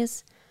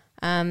families.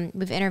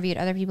 We've interviewed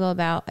other people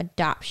about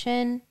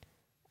adoption.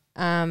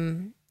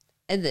 Everybody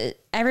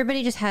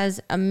just has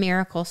a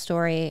miracle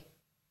story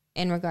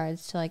in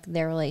regards to like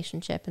their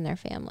relationship and their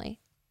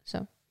family.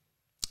 So,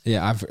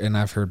 yeah,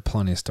 I've heard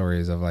plenty of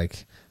stories of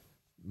like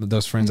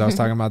those friends I was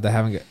talking about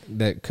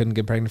that couldn't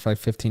get pregnant for like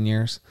 15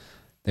 years.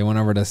 They went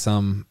over to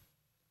some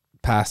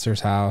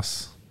pastor's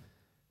house.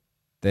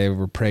 They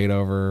were prayed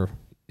over,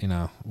 you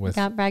know,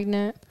 got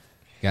pregnant.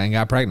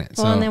 Got pregnant.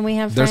 Well, so and then we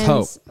have there's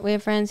friends. hope. We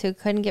have friends who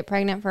couldn't get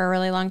pregnant for a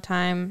really long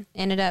time.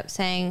 Ended up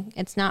saying,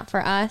 "It's not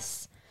for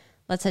us.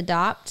 Let's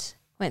adopt."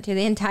 Went through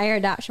the entire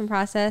adoption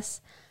process.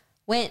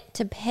 Went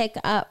to pick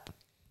up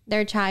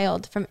their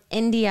child from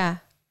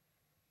India.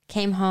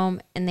 Came home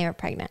and they were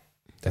pregnant.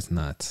 That's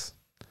nuts.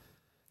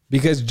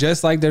 Because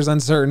just like there's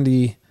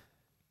uncertainty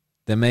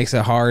that makes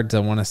it hard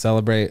to want to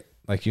celebrate,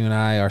 like you and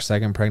I, our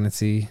second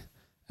pregnancy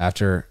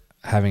after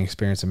having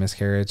experienced a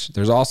miscarriage.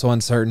 There's also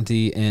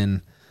uncertainty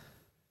in,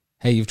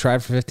 hey, you've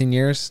tried for 15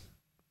 years,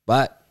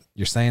 but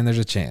you're saying there's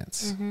a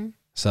chance. Mm-hmm.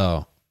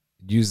 So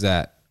use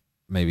that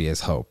maybe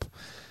as hope,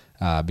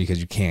 because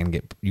you can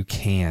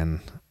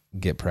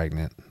get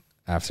pregnant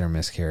after a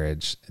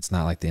miscarriage. It's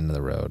not like the end of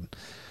the road.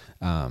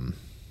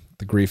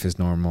 The grief is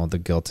normal. The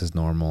guilt is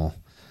normal.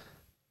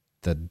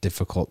 The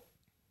difficult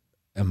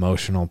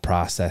emotional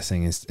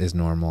processing is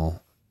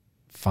normal.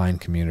 Find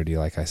community,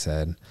 like I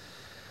said.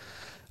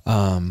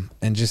 And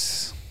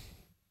just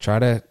try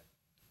to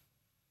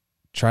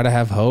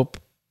have hope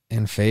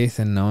and faith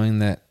and knowing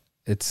that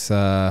it's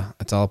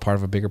all a part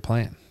of a bigger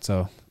plan.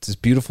 So it's this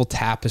beautiful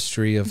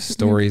tapestry of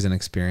stories and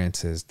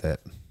experiences that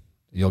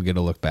you'll get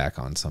to look back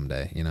on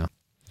someday, you know?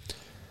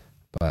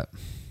 But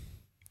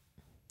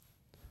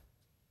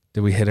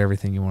did we hit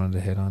everything you wanted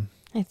to hit on?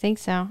 I think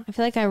so. I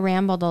feel like I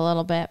rambled a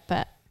little bit,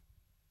 but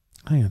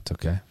I think it's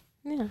okay.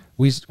 yeah.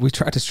 We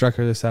tried to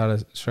structure this out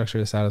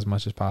as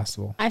much as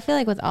possible. I feel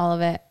like with all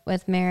of it,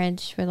 with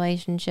marriage,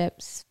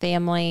 relationships,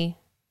 family,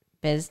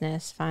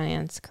 business,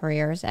 finance,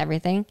 careers,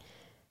 everything,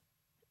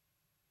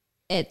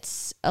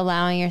 it's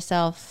allowing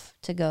yourself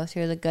to go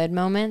through the good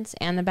moments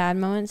and the bad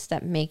moments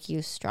that make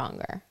you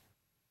stronger.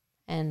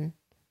 And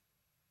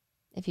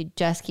if you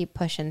just keep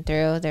pushing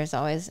through, there's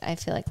always, I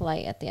feel like,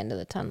 light at the end of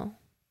the tunnel.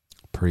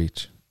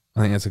 Preach.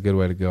 I think that's a good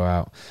way to go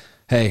out.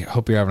 Hey,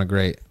 hope you're having a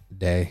great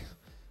day.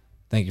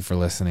 Thank you for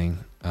listening.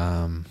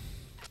 Give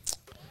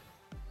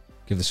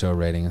the show a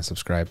rating and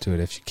subscribe to it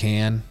if you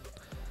can.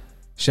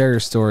 Share your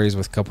stories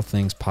with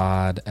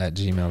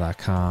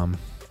couplethingsPod@gmail.com.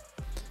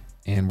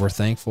 And we're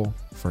thankful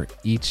for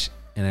each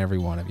and every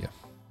one of you.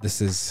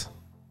 This is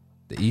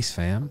the East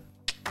Fam.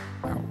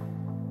 Out.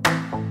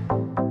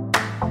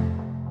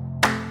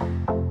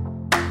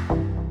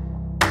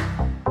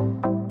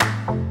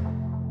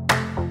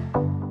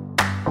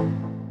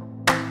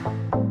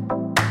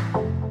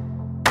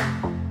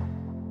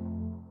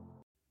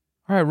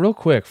 All right, real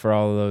quick for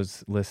all of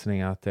those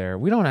listening out there,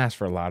 we don't ask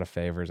for a lot of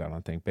favors, I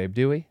don't think, babe,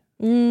 do we?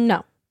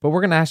 No. But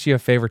we're going to ask you a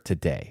favor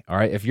today, all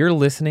right? If you're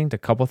listening to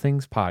Couple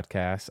Things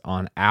Podcast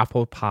on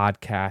Apple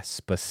Podcasts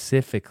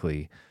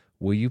specifically,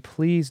 will you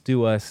please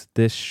do us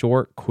this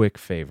short, quick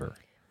favor?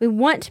 We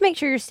want to make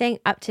sure you're staying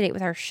up to date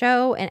with our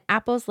show, and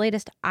Apple's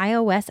latest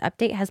iOS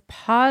update has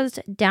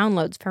paused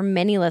downloads for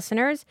many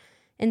listeners,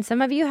 and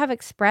some of you have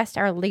expressed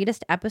our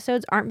latest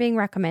episodes aren't being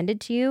recommended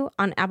to you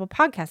on Apple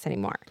Podcasts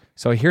anymore.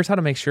 So here's how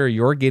to make sure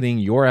you're getting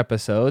your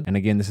episode. And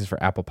again, this is for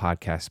Apple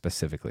Podcasts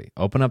specifically.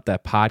 Open up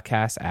that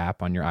podcast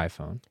app on your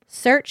iPhone.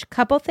 Search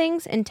Couple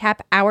Things and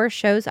tap our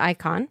show's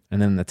icon.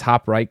 And then in the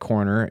top right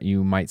corner,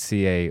 you might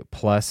see a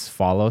plus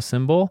follow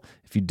symbol.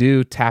 If you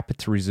do, tap it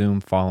to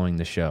resume following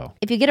the show.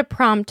 If you get a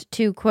prompt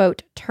to,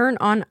 quote, turn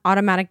on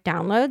automatic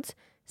downloads,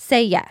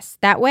 say yes.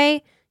 That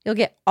way, you'll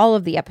get all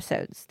of the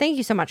episodes. Thank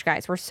you so much,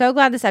 guys. We're so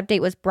glad this update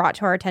was brought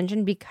to our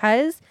attention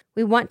because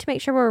we want to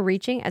make sure we're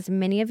reaching as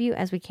many of you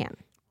as we can.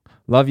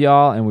 Love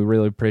y'all, and we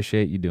really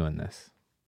appreciate you doing this.